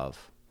from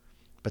above,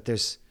 but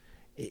there's,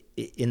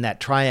 in that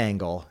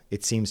triangle,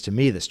 it seems to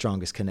me the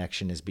strongest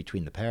connection is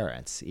between the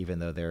parents, even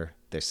though they're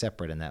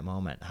separate in that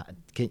moment.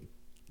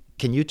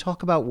 Can you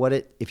talk about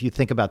if you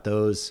think about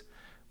those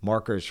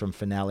markers from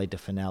finale to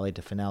finale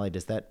to finale,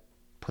 does that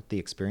put the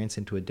experience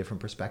into a different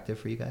perspective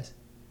for you guys?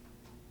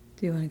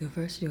 Do you want to go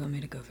first, or do you want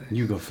me to go first?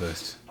 You go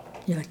first.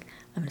 You're like,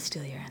 I'm going to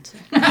steal your answer.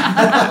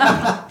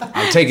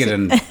 I'll take it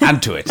and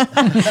add to it.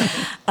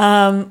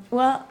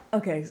 Well,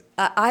 okay.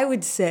 I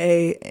would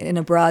say, in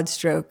a broad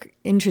stroke,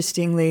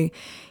 interestingly,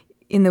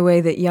 in the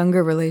way that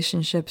younger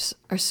relationships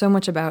are so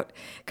much about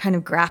kind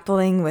of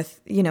grappling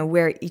with, you know,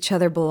 where each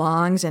other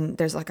belongs, and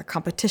there's like a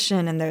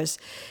competition, and there's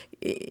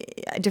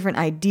different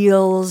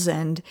ideals,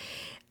 and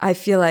I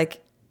feel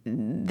like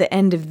the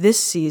end of this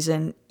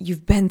season,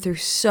 you've been through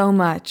so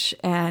much,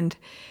 and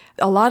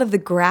a lot of the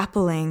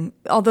grappling,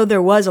 although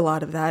there was a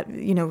lot of that,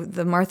 you know,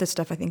 the Martha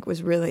stuff I think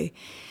was really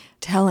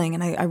telling,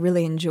 and I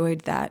really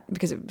enjoyed that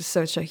because it was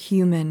such a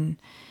human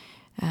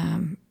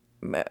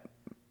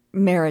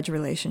marriage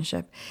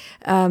relationship.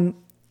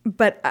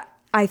 But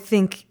I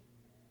think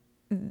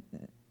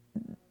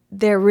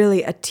they're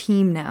really a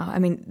team now. I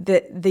mean,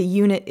 the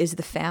unit is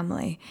the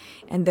family,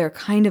 and they're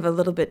kind of a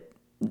little bit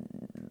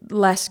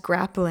less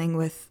grappling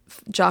with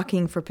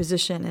jockeying for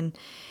position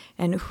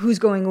and who's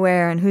going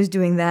where and who's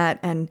doing that,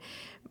 and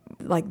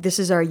like, this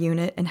is our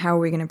unit and how are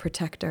we going to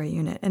protect our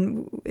unit,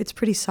 and it's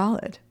pretty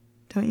solid.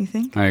 don't you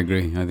think? I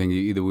agree. I think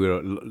either we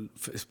were,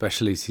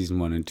 especially season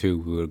 1 and 2,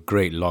 we were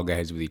great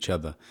loggerheads with each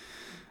other,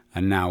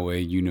 and now we're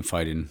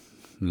unified in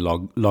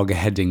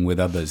loggerheading with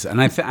others.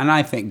 And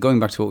I think going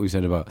back to what we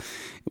said about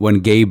when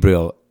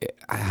Gabriel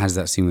has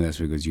that scene with us,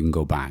 because you can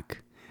go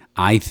back.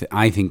 I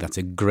think that's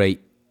a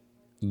great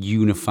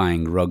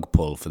unifying rug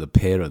pull for the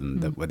pair of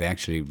them, that where they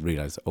actually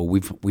realize,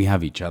 we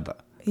have each other.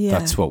 Yeah.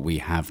 That's what we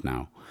have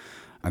now.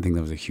 I think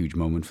that was a huge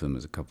moment for them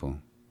as a couple.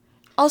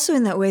 Also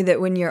in that way that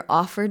when you're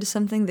offered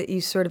something that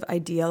you sort of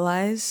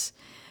idealize,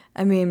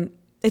 I mean,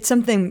 it's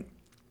something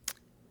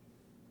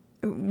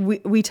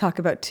we talk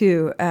about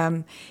too.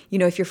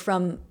 If you're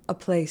from a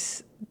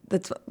place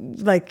that's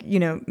like,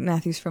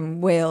 Matthew's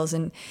from Wales,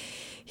 and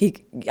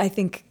I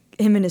think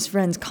him and his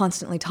friends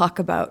constantly talk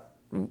about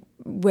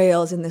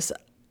Wales in this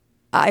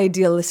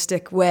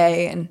idealistic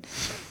way, and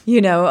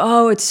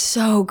it's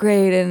so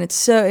great, and it's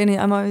so, and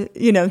I'm always,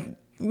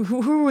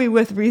 who were we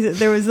with recently?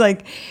 There was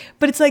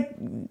but it's like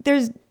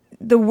there's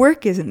the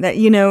work isn't that,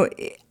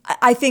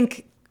 I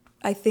think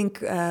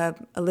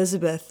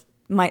Elizabeth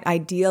might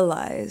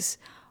idealize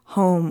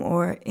home,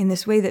 or in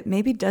this way that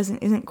maybe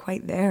isn't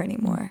quite there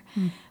anymore.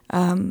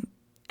 And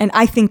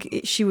I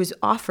think she was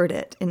offered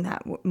it in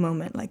that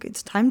moment, like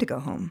it's time to go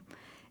home,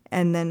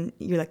 and then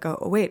you're like, oh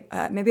wait,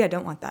 maybe I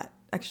don't want that.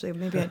 Actually,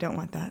 maybe I don't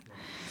want that.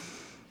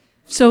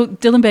 So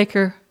Dylan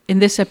Baker, in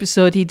this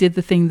episode, he did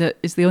the thing that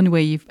is the only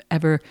way you've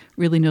ever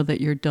really know that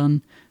you're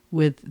done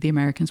with the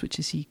Americans, which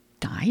is he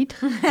died.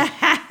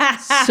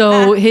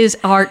 So his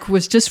arc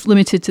was just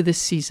limited to this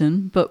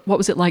season. But what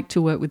was it like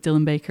to work with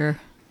Dylan Baker?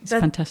 He's a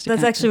fantastic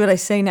That's actor. actually what I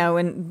say now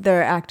when there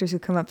are actors who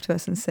come up to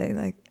us and say,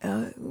 like,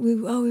 we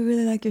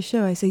really like your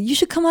show. I say, you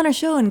should come on our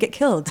show and get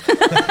killed.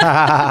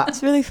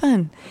 It's really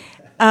fun.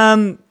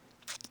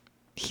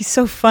 He's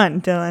so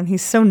fun, Dylan.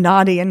 He's so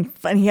naughty and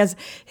fun. He has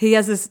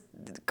this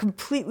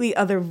completely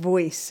other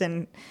voice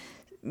and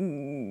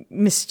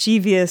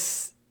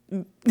mischievous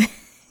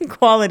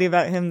quality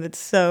about him that's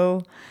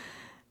so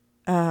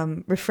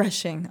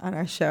refreshing on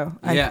our show.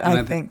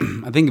 I think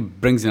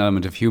it brings an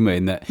element of humor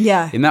in that.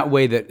 Yeah. In that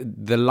way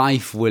that the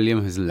life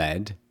William has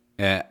led,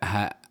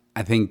 I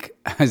think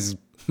has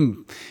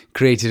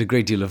created a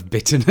great deal of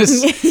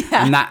bitterness,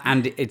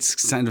 and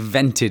it's kind of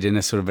vented in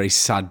a sort of very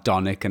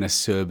sardonic and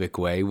acerbic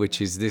way, which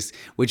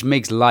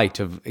makes light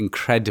of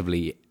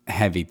incredibly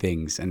heavy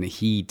things, and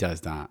he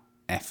does that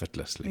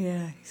effortlessly.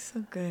 Yeah, he's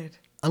so good.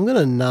 I'm going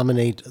to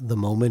nominate the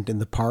moment in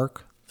the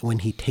park when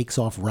he takes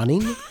off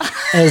running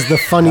as the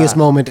funniest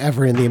moment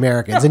ever in The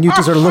Americans. And you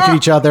two sort of look at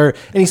each other,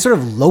 and he's sort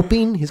of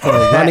loping. He's kind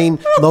of running,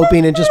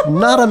 loping, and just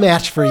not a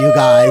match for you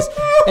guys.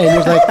 And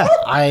you're like,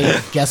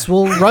 I guess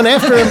we'll run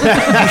after him.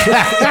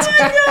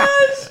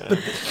 But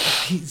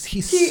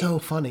he's so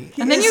funny.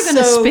 And then you're going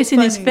to spit in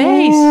his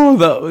face. Oh,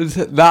 that was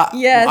that.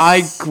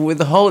 Yes. With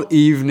the whole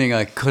evening,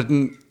 we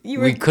couldn't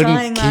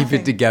keep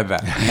it together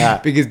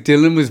because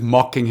Dylan was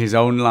mocking his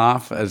own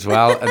laugh as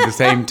well. At the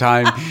same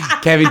time,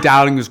 Kevin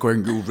Dowling was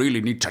going, "You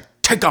really need to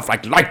take off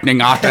like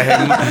lightning after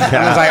him." And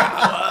I was like,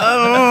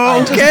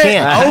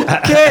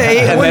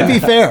 okay. It wouldn't be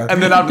fair.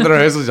 And then after the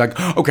rehearsal, he's like,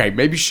 okay,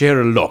 maybe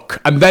share a look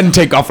and then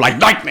take off like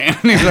lightning.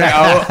 And he's like,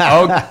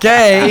 oh,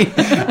 okay.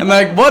 And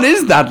like, what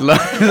is that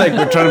look? Like,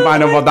 we're trying to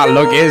find out what that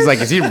look is. Like,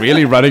 is he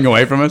really running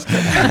away from us?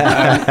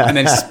 And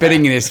then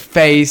spitting in his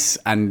face,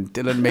 and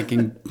Dylan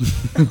making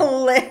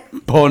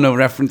porno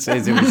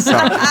references. It was so, you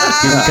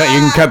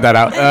can cut that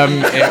out.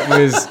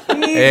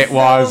 It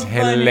was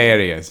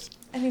hilarious.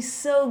 And he's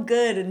so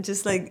good, and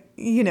just like,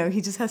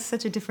 he just has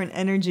such a different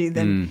energy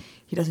than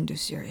he doesn't do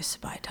serious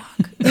spy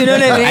talk. You know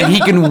what I mean? And he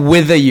can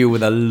wither you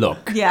with a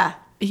look. Yeah.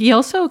 He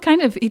also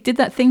he did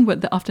that thing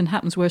that often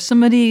happens where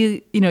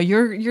somebody,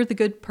 you're the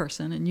good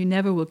person and you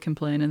never will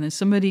complain, and then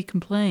somebody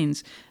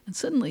complains and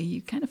suddenly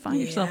you kind of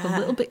find yourself a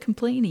little bit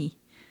complainy.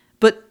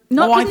 But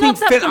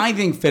I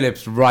think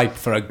Philip's ripe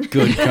for a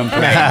good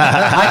complaint.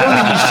 I don't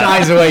think he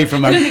shies away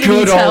from a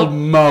good old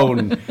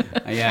moan.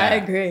 Yeah, I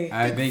agree.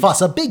 I think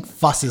A big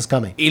fuss is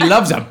coming. he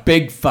loves a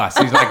big fuss.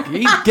 He's like,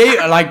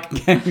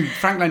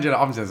 Frank Langella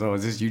often says, "Oh,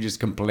 is this you just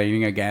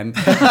complaining again?"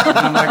 And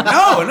I'm like,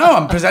 no,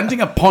 I'm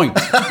presenting a point.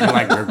 You're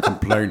like, you're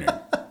complaining.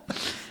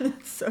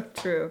 So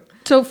true.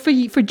 So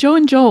for Joe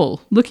and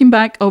Joel, looking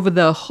back over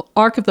the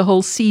arc of the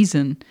whole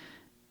season,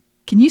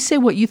 can you say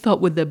what you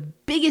thought were the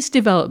biggest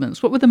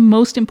developments? What were the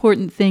most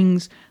important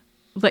things,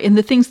 like in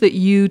the things that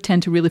you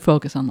tend to really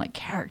focus on, like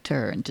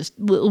character and just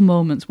little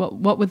moments?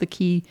 What were the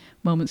key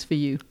moments for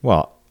you?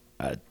 Well,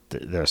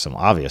 there are some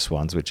obvious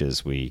ones, which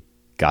is we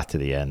got to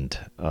the end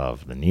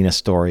of the Nina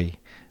story.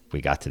 We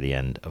got to the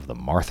end of the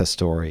Martha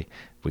story.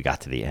 We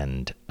got to the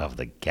end of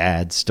the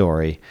Gad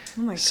story.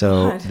 Oh my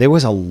so God. there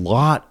was a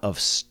lot of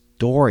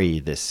story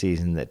this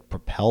season that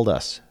propelled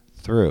us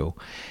through.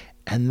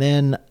 And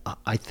then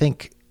I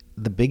think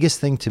the biggest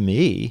thing to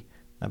me,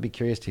 I'd be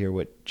curious to hear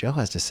what Joe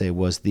has to say,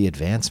 was the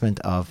advancement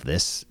of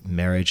this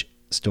marriage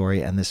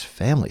story and this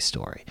family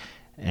story,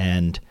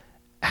 and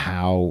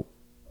how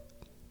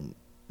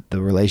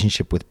the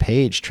relationship with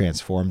Paige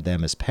transformed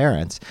them as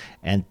parents,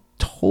 and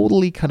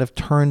totally kind of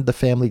turned the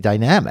family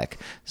dynamic,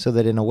 so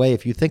that in a way,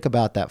 if you think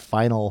about that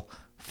final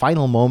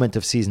moment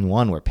of season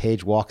 1 where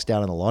Paige walks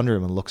down in the laundry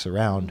room and looks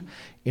around,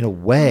 in a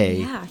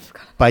way,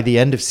 by the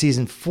end of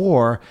season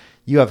 4,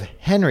 you have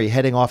Henry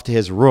heading off to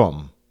his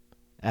room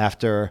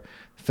after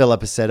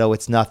Philip has said, "Oh,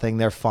 it's nothing.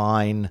 They're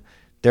fine.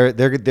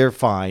 They're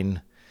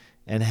fine."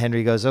 And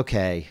Henry goes,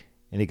 "Okay."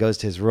 And he goes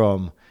to his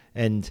room,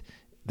 and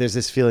there's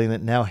this feeling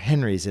that now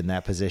Henry's in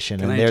that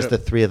position, and there's the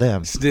three of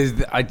them.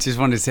 I just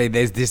want to say,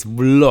 there's this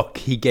look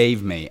he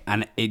gave me,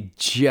 and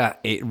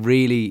it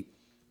really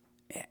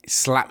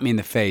slapped me in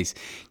the face.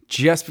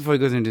 Just before he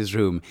goes into his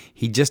room,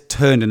 he just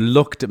turned and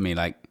looked at me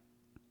like,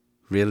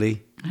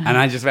 "Really?" And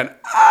I just went,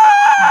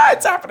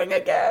 it's happening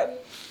again.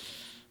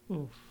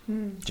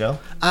 Joe?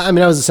 I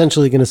mean, I was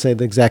essentially going to say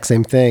the exact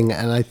same thing,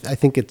 and I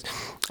think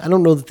I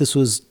don't know that this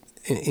was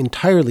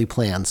entirely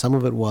planned. Some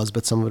of it was,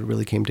 but some of it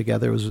really came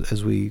together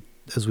as we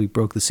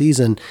broke the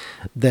season.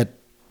 That,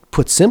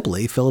 put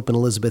simply, Philip and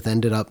Elizabeth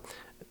ended up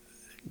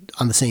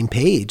on the same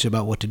page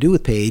about what to do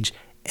with Paige,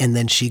 and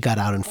then she got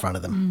out in front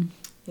of them.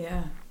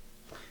 Yeah.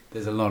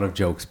 There's a lot of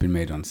jokes been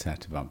made on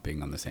set about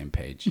being on the same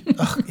page.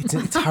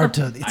 It's hard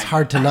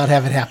to not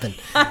have it happen.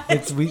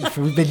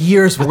 We've been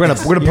years. We're gonna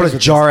put a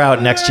jar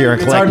out next year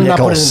and collect nickels. It's hard to not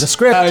put it in the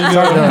script. I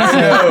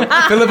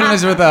know. Philip and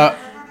Elizabeth are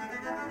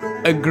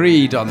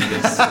agreed on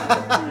this.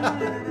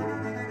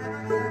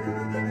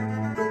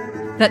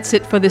 That's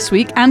it for this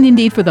week, and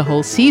indeed for the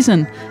whole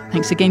season.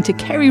 Thanks again to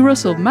Kerry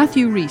Russell,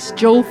 Matthew Rhys,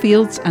 Joel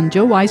Fields and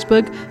Joe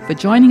Weisberg for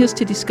joining us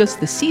to discuss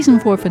the Season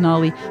 4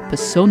 finale,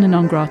 Persona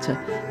Non Grata.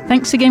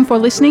 Thanks again for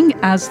listening.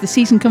 As the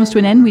season comes to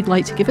an end, we'd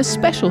like to give a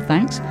special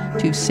thanks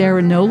to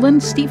Sarah Nolan,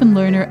 Stephen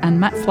Lerner and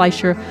Matt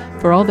Fleischer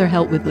for all their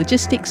help with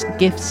logistics,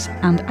 gifts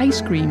and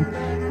ice cream.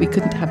 We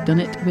couldn't have done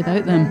it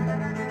without them.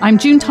 I'm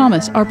June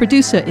Thomas. Our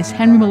producer is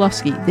Henry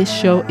Molofsky. This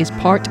show is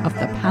part of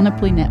the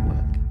Panoply Network.